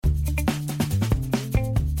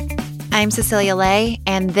I'm Cecilia Lay,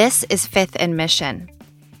 and this is Fifth and Mission.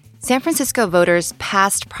 San Francisco voters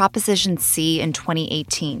passed Proposition C in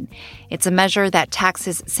 2018. It's a measure that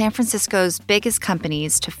taxes San Francisco's biggest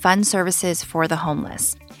companies to fund services for the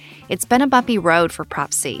homeless. It's been a bumpy road for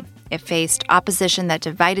Prop C. It faced opposition that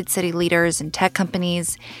divided city leaders and tech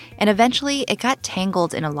companies, and eventually it got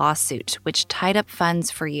tangled in a lawsuit, which tied up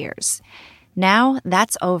funds for years. Now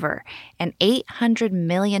that's over, and $800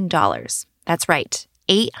 million, that's right,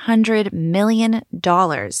 $800 million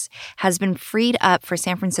has been freed up for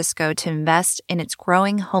San Francisco to invest in its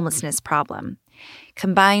growing homelessness problem.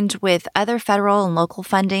 Combined with other federal and local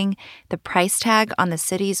funding, the price tag on the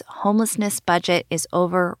city's homelessness budget is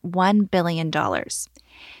over $1 billion.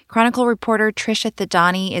 Chronicle reporter Trisha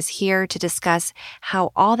Thadani is here to discuss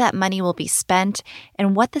how all that money will be spent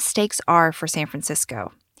and what the stakes are for San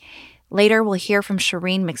Francisco. Later, we'll hear from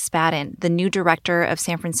Shireen McSpadden, the new director of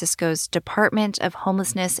San Francisco's Department of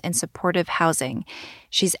Homelessness and Supportive Housing.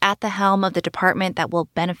 She's at the helm of the department that will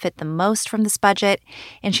benefit the most from this budget,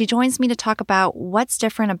 and she joins me to talk about what's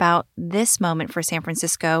different about this moment for San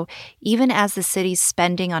Francisco, even as the city's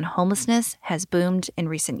spending on homelessness has boomed in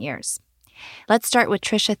recent years. Let's start with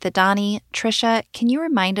Trisha Thadani. Trisha, can you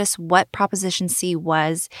remind us what Proposition C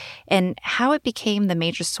was and how it became the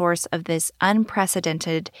major source of this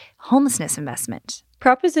unprecedented homelessness investment?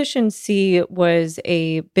 Proposition C was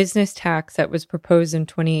a business tax that was proposed in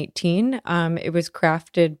 2018. It was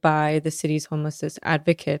crafted by the city's homelessness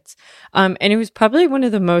advocates. And it was probably one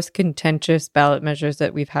of the most contentious ballot measures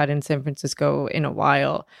that we've had in San Francisco in a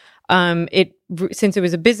while. Since it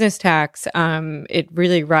was a business tax, it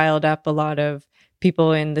really riled up a lot of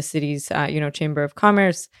people in the city's, Chamber of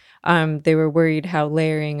Commerce. They were worried how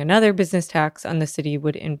layering another business tax on the city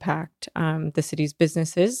would impact the city's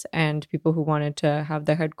businesses and people who wanted to have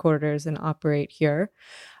their headquarters and operate here.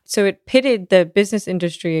 So it pitted the business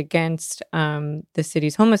industry against the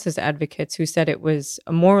city's homelessness advocates, who said it was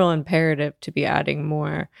a moral imperative to be adding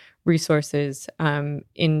more resources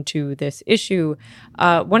into this issue.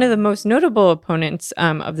 One of the most notable opponents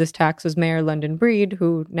of this tax was Mayor London Breed,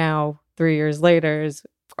 who now, 3 years later, is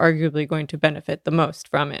arguably going to benefit the most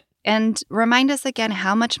from it. And remind us again,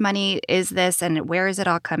 how much money is this and where is it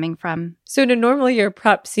all coming from? So in a normal year,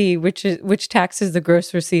 Prop C, which taxes the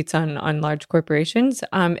gross receipts on large corporations,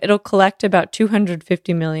 it'll collect about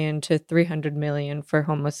 $250 million to $300 million for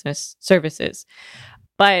homelessness services.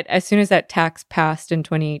 But as soon as that tax passed in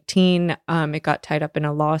 2018, it got tied up in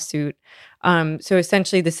a lawsuit. So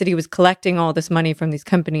essentially, the city was collecting all this money from these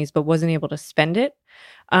companies, but wasn't able to spend it.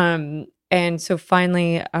 And so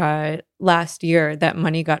finally, last year, that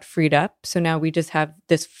money got freed up. So now we just have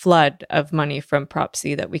this flood of money from Prop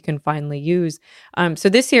C that we can finally use. So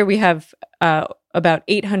this year, we have about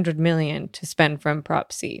 $800 million to spend from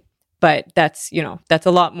Prop C. But that's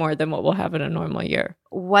a lot more than what we'll have in a normal year.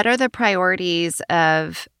 What are the priorities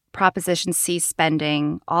of Proposition C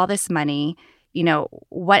spending all this money?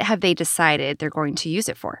 What have they decided they're going to use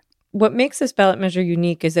it for? What makes this ballot measure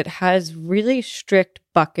unique is it has really strict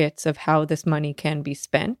buckets of how this money can be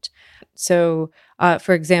spent. So,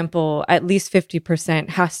 for example, at least 50%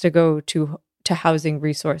 has to go to housing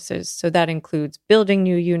resources. So that includes building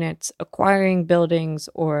new units, acquiring buildings,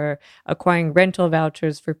 or acquiring rental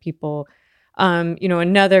vouchers for people.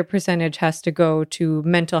 Another percentage has to go to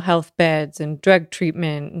mental health beds and drug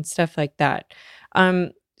treatment and stuff like that.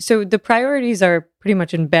 So the priorities are pretty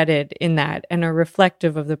much embedded in that and are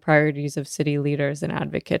reflective of the priorities of city leaders and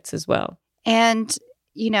advocates as well. And,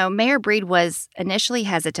 Mayor Breed was initially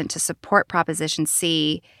hesitant to support Proposition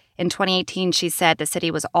C. In 2018, she said the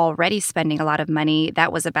city was already spending a lot of money.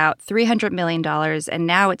 That was about $300 million, and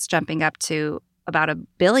now it's jumping up to about $1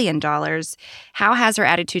 billion. How has her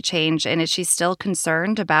attitude changed, and is she still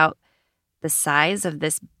concerned about the size of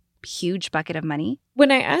this huge bucket of money?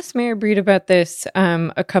 When I asked Mayor Breed about this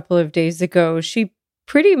a couple of days ago, she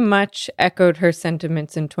pretty much echoed her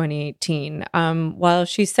sentiments in 2018. While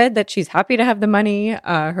she said that she's happy to have the money,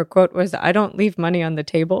 her quote was, "I don't leave money on the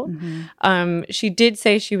table." Mm-hmm. She did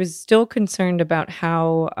say she was still concerned about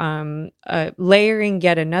how layering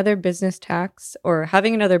yet another business tax or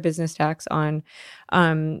having another business tax on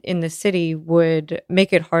in the city would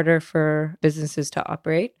make it harder for businesses to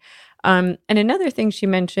operate. And another thing she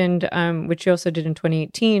mentioned, which she also did in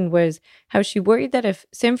 2018, was how she worried that if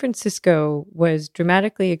San Francisco was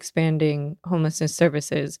dramatically expanding homelessness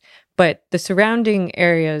services, but the surrounding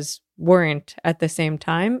areas weren't at the same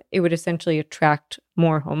time, it would essentially attract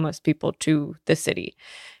more homeless people to the city.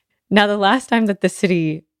 Now, the last time that the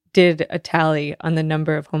city did a tally on the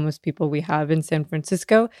number of homeless people we have in San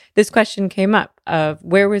Francisco, this question came up of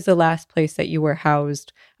where was the last place that you were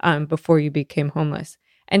housed before you became homeless?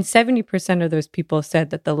 And 70% of those people said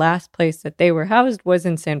that the last place that they were housed was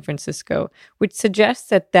in San Francisco, which suggests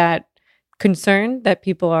that concern that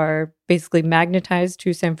people are basically magnetized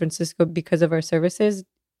to San Francisco because of our services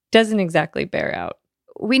doesn't exactly bear out.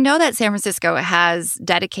 We know that San Francisco has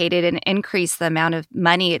dedicated and increased the amount of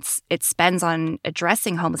money it spends on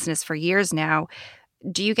addressing homelessness for years now.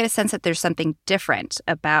 Do you get a sense that there's something different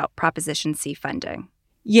about Proposition C funding?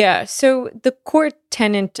 Yeah, so the core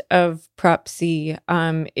tenet of Prop C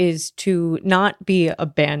is to not be a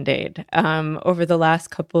Band-Aid. Over the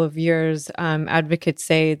last couple of years, advocates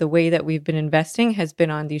say the way that we've been investing has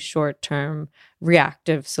been on these short-term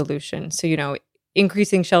reactive solutions. So,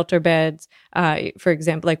 increasing shelter beds, for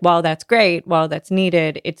example, like while that's great, while that's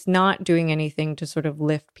needed, it's not doing anything to sort of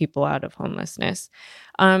lift people out of homelessness.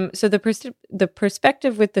 So the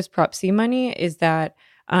perspective with this Prop C money is that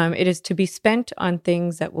it is to be spent on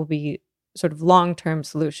things that will be sort of long-term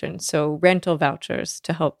solutions. So rental vouchers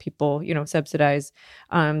to help people, subsidize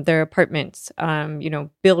their apartments,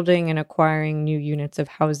 building and acquiring new units of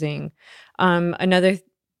housing. Another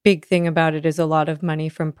big thing about it is a lot of money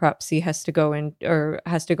from Prop C has to go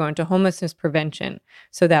into homelessness prevention.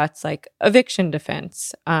 So that's like eviction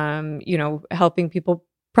defense, helping people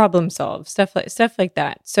problem solve, stuff like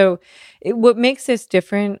that. So what makes this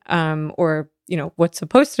different, what's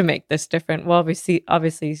supposed to make this different? Well, we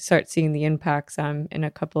obviously start seeing the impacts in a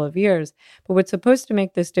couple of years. But what's supposed to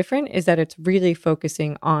make this different is that it's really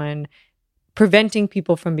focusing on preventing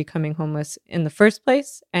people from becoming homeless in the first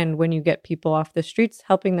place. And when you get people off the streets,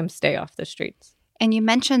 helping them stay off the streets. And you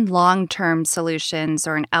mentioned long-term solutions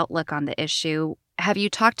or an outlook on the issue. Have you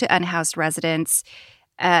talked to unhoused residents?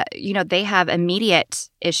 They have immediate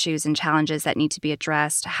issues and challenges that need to be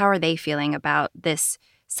addressed. How are they feeling about this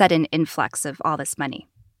sudden influx of all this money?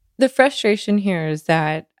 The frustration here is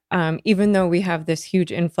that even though we have this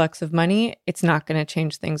huge influx of money, it's not going to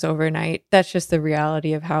change things overnight. That's just the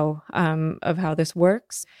reality of how this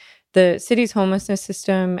works. The city's homelessness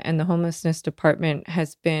system and the homelessness department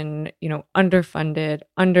has been, underfunded,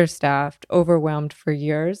 understaffed, overwhelmed for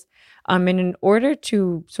years. And in order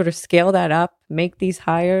to sort of scale that up, make these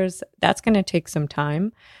hires, that's going to take some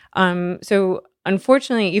time. So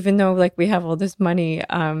unfortunately, even though we have all this money,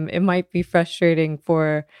 it might be frustrating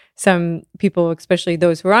for some people, especially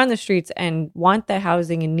those who are on the streets and want the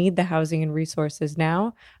housing and need the housing and resources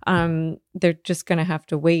now. They're just going to have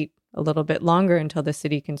to wait a little bit longer until the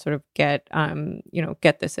city can sort of get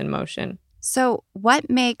this in motion. So what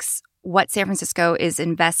makes what San Francisco is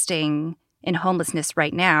investing in homelessness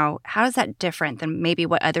right now, how is that different than maybe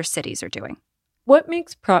what other cities are doing? What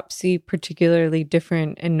makes Prop C particularly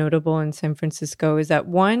different and notable in San Francisco is that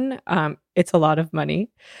one, it's a lot of money.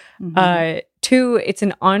 Mm-hmm. Two, it's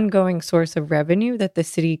an ongoing source of revenue that the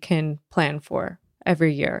city can plan for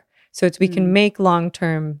every year. So we can make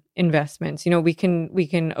long-term investments. We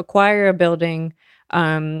can acquire a building,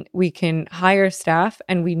 we can hire staff,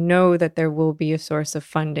 and we know that there will be a source of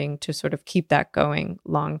funding to sort of keep that going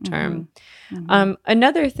long-term. Mm-hmm.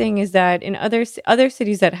 Another thing is that in other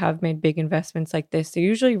cities that have made big investments like this, they're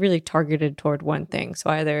usually really targeted toward one thing. So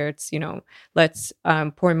either it's, let's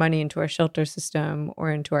pour money into our shelter system or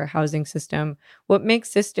into our housing system. What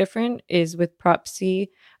makes this different is with Prop C,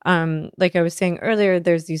 like I was saying earlier,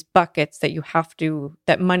 there's these buckets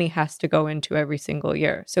that money has to go into every single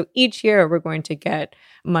year. So each year we're going to get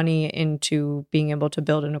money into being able to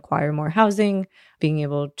build and acquire more housing, being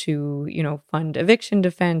able to, fund eviction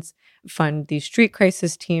defense, fund these street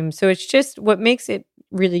crisis teams. So it's just what makes it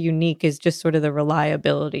really unique is just sort of the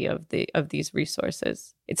reliability of these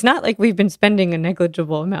resources. It's not like we've been spending a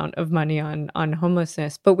negligible amount of money on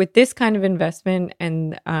homelessness, but with this kind of investment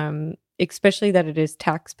and especially that it is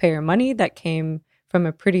taxpayer money that came from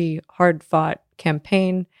a pretty hard-fought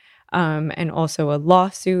campaign and also a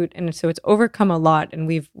lawsuit. And so it's overcome a lot, and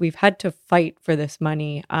we've had to fight for this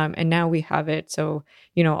money, and now we have it. So,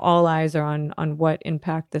 all eyes are on what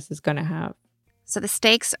impact this is going to have. So the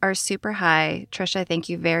stakes are super high. Trisha, thank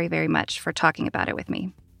you very, very much for talking about it with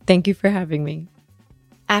me. Thank you for having me.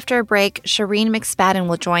 After a break, Shireen McSpadden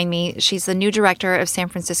will join me. She's the new director of San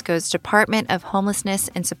Francisco's Department of Homelessness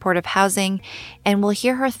and Supportive Housing, and we'll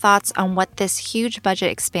hear her thoughts on what this huge budget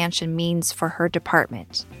expansion means for her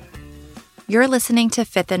department. You're listening to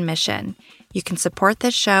Fifth and Mission. You can support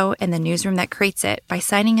this show and the newsroom that creates it by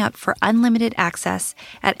signing up for unlimited access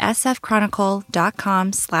at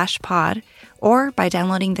sfchronicle.com/pod or by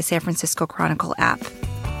downloading the San Francisco Chronicle app.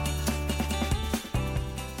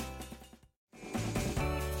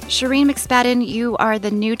 Shireen McSpadden, you are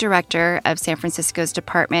the new director of San Francisco's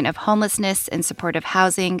Department of Homelessness and Supportive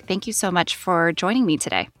Housing. Thank you so much for joining me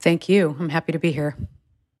today. Thank you. I'm happy to be here.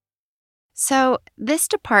 So, this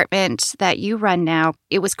department that you run now,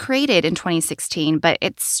 it was created in 2016, but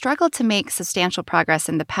it's struggled to make substantial progress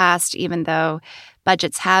in the past, even though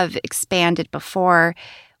budgets have expanded before.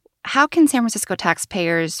 How can San Francisco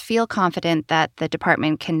taxpayers feel confident that the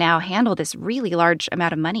department can now handle this really large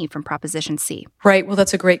amount of money from Proposition C? Right. Well,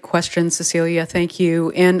 that's a great question, Cecilia. Thank you.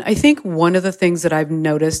 And I think one of the things that I've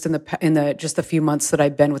noticed in the just the few months that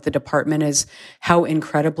I've been with the department is how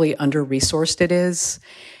incredibly under-resourced it is.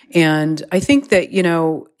 And I think that,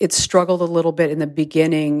 it struggled a little bit in the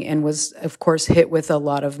beginning and was, of course, hit with a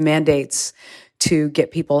lot of mandates to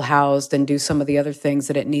get people housed and do some of the other things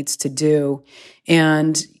that it needs to do.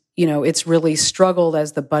 And it's really struggled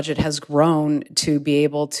as the budget has grown to be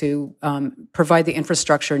able to provide the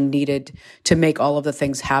infrastructure needed to make all of the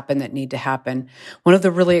things happen that need to happen. One of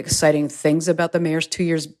the really exciting things about the mayor's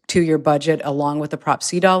two-year budget, along with the Prop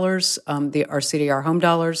C dollars, our CDR home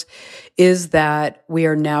dollars, is that we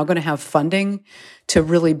are now going to have funding to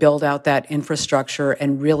really build out that infrastructure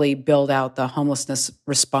and really build out the homelessness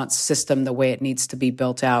response system the way it needs to be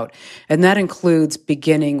built out. And that includes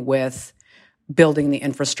beginning with building the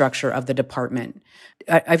infrastructure of the department.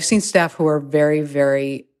 I've seen staff who are very,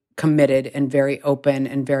 very committed and very open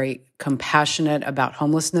and very compassionate about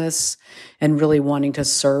homelessness and really wanting to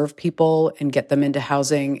serve people and get them into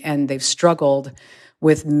housing. And they've struggled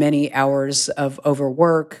with many hours of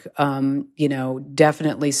overwork,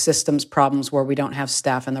 definitely systems problems where we don't have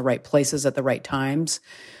staff in the right places at the right times.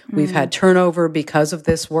 Mm-hmm. We've had turnover because of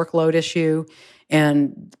this workload issue.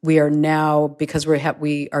 And we are now, because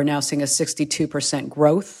we are now seeing a 62%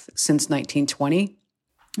 growth since 1920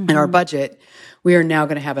 in our budget, we are now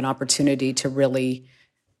going to have an opportunity to really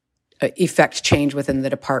effect change within the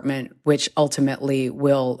department, which ultimately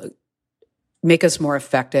will make us more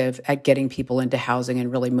effective at getting people into housing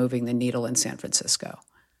and really moving the needle in San Francisco.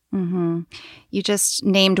 Mm-hmm. You just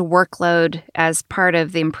named workload as part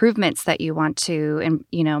of the improvements that you want to,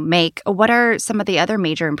 make. What are some of the other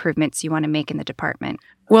major improvements you want to make in the department?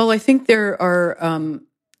 Well, I think there are.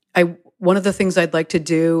 One of the things I'd like to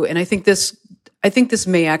do, and I think this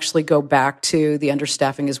may actually go back to the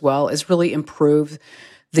understaffing as well, is really improve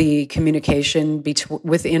the communication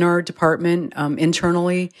within our department,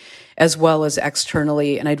 internally, as well as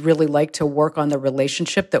externally. And I'd really like to work on the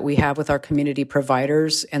relationship that we have with our community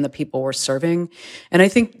providers and the people we're serving. And I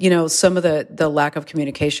think, some of the lack of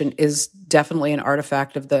communication is definitely an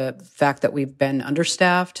artifact of the fact that we've been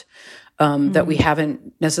understaffed, that we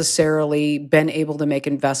haven't necessarily been able to make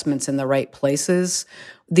investments in the right places.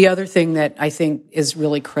 The other thing that I think is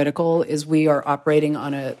really critical is we are operating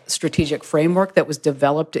on a strategic framework that was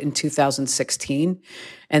developed in 2016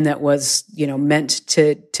 and that was, meant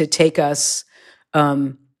to take us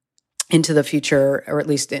into the future, or at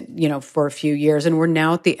least, for a few years. And we're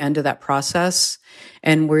now at the end of that process,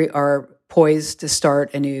 and we are poised to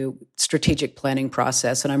start a new strategic planning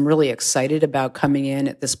process. And I'm really excited about coming in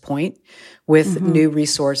at this point with new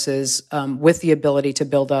resources, with the ability to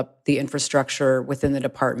build up the infrastructure within the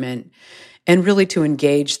department and really to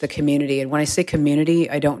engage the community. And when I say community,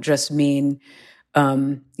 I don't just mean,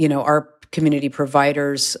 our community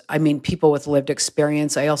providers. I mean people with lived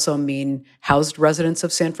experience. I also mean housed residents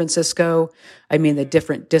of San Francisco. I mean the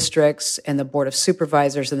different districts and the Board of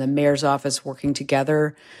Supervisors and the mayor's office working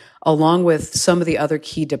together, along with some of the other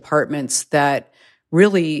key departments that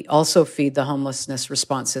really also feed the homelessness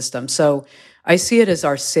response system. So I see it as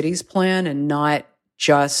our city's plan and not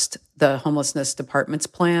just the homelessness department's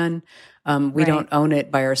plan. We don't own it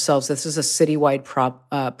by ourselves. This is a citywide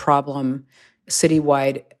problem,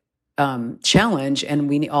 citywide challenge, and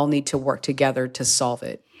we all need to work together to solve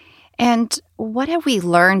it. And what have we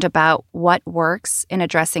learned about what works in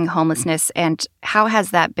addressing homelessness, and how has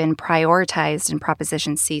that been prioritized in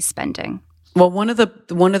Proposition C spending? Well, one of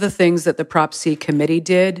the things that the Prop C committee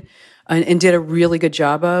did and did a really good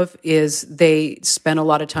job of is they spent a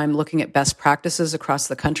lot of time looking at best practices across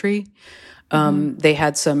the country. They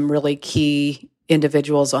had some really key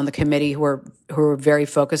individuals on the committee who were very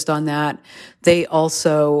focused on that. They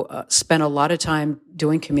also spent a lot of time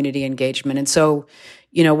doing community engagement. And so,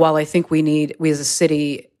 while I think we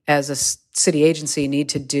as a city agency need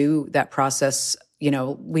to do that process,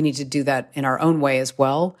 we need to do that in our own way as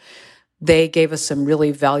well. They gave us some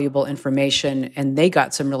really valuable information, and they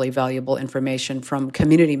got some really valuable information from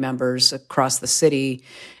community members across the city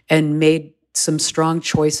and made some strong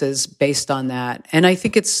choices based on that. And I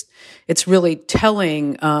think it's really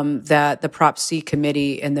telling that the Prop C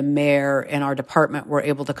committee and the mayor and our department were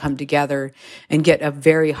able to come together and get a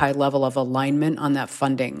very high level of alignment on that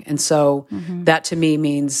funding. And so that to me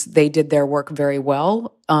means they did their work very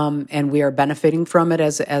well, and we are benefiting from it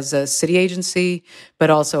as a city agency, but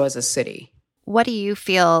also as a city. What do you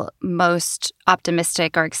feel most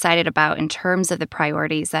optimistic or excited about in terms of the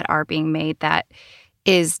priorities that are being made that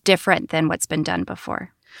is different than what's been done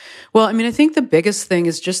before? Well, I mean, I think the biggest thing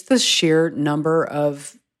is just the sheer number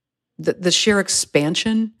of the sheer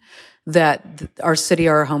expansion that our City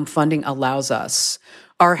Our Home funding allows us.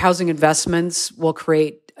 Our housing investments will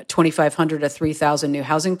create 2,500 to 3,000 new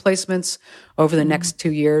housing placements over the next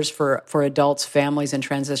 2 years for adults, families, and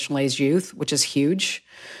transitional age youth, which is huge.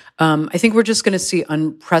 I think we're just going to see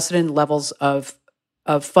unprecedented levels of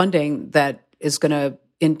funding that is going to,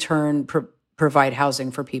 in turn, provide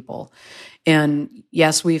housing for people. And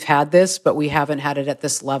yes, we've had this, but we haven't had it at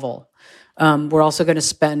this level. We're also going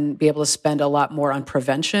to be able to spend a lot more on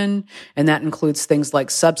prevention, and that includes things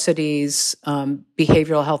like subsidies,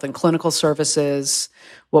 behavioral health and clinical services,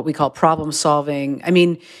 what we call problem solving. I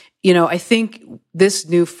mean, I think this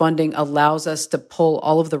new funding allows us to pull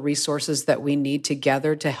all of the resources that we need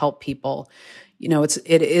together to help people.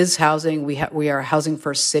 It is housing. We are a housing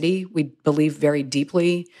first city. We believe very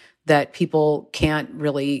deeply that people can't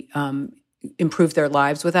really improve their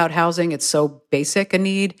lives without housing. It's so basic a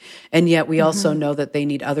need. And yet we also know that they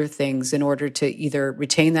need other things in order to either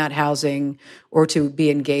retain that housing or to be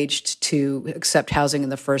engaged to accept housing in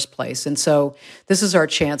the first place. And so this is our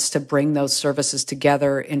chance to bring those services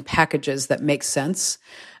together in packages that make sense,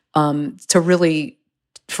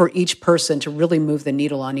 for each person to really move the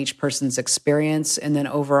needle on each person's experience, and then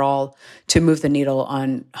overall to move the needle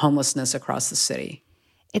on homelessness across the city.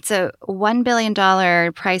 It's a $1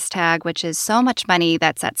 billion price tag, which is so much money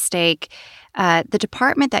that's at stake. The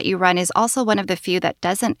department that you run is also one of the few that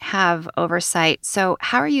doesn't have oversight. So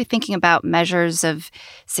how are you thinking about measures of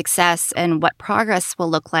success and what progress will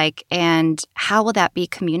look like? And how will that be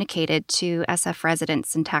communicated to SF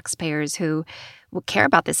residents and taxpayers who will care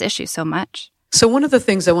about this issue so much? So one of the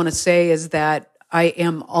things I want to say is that I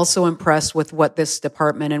am also impressed with what this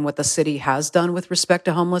department and what the city has done with respect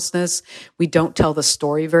to homelessness. We don't tell the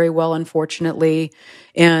story very well, unfortunately.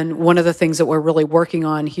 And one of the things that we're really working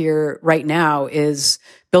on here right now is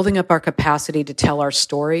building up our capacity to tell our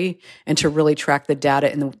story and to really track the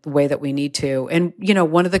data in the way that we need to. And,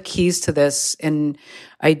 one of the keys to this, and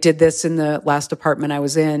I did this in the last department I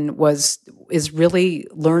was in, is really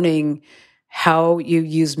learning how you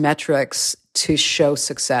use metrics to show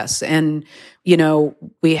success. And,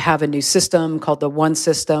 we have a new system called the One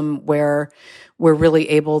System where we're really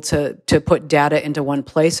able to put data into one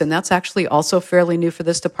place. And that's actually also fairly new for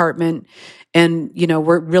this department. And,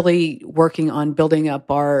 we're really working on building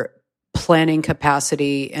up our planning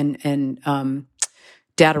capacity and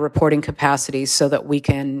data reporting capacity so that we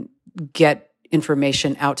can get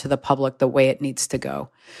information out to the public the way it needs to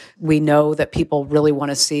go. We know that people really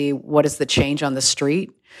want to see what is the change on the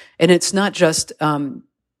street. And it's not just,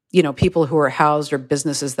 people who are housed or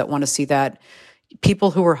businesses that want to see that.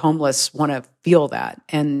 People who are homeless want to feel that.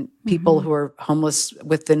 And people who are homeless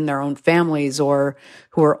within their own families or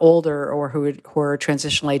who are older or who are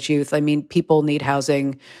transitional age youth. I mean, people need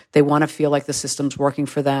housing. They want to feel like the system's working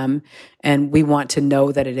for them. And we want to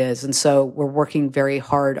know that it is. And so we're working very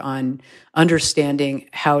hard on understanding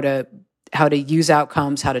how to use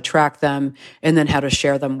outcomes, how to track them, and then how to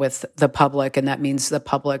share them with the public. And that means the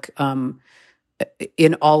public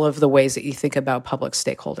in all of the ways that you think about public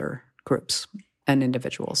stakeholder groups and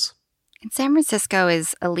individuals. And San Francisco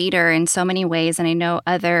is a leader in so many ways, and I know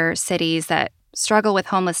other cities that struggle with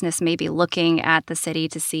homelessness may be looking at the city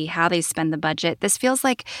to see how they spend the budget. This feels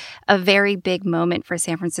like a very big moment for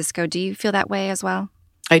San Francisco. Do you feel that way as well?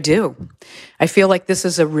 I do. I feel like this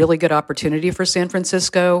is a really good opportunity for San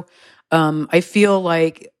Francisco. I feel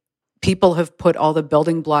like people have put all the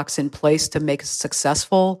building blocks in place to make us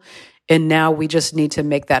successful, and now we just need to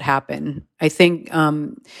make that happen. I think,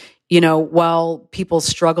 while people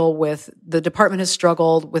struggle the department has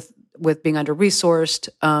struggled with being under-resourced,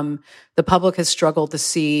 the public has struggled to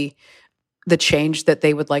see the change that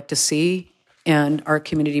they would like to see, and our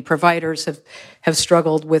community providers have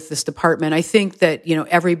struggled with this department. I think that,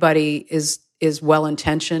 everybody is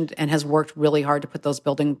well-intentioned and has worked really hard to put those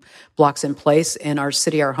building blocks in place, and our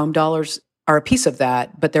City Our Home dollars are a piece of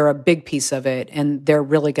that, but they're a big piece of it, and they're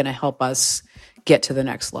really going to help us get to the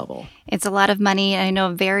next level. It's a lot of money, and I know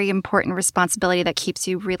a very important responsibility that keeps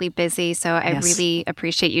you really busy, so I really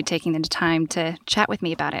appreciate you taking the time to chat with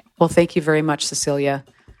me about it. Well, thank you very much, Cecilia.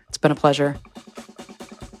 It's been a pleasure.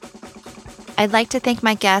 I'd like to thank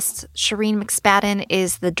my guests. Shireen McSpadden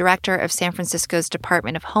is the director of San Francisco's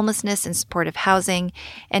Department of Homelessness and Supportive Housing,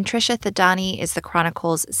 and Trisha Thadani is the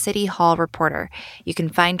Chronicle's City Hall reporter. You can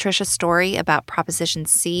find Trisha's story about Proposition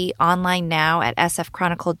C online now at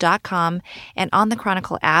sfchronicle.com and on the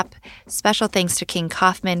Chronicle app. Special thanks to King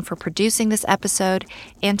Kaufman for producing this episode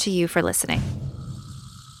and to you for listening.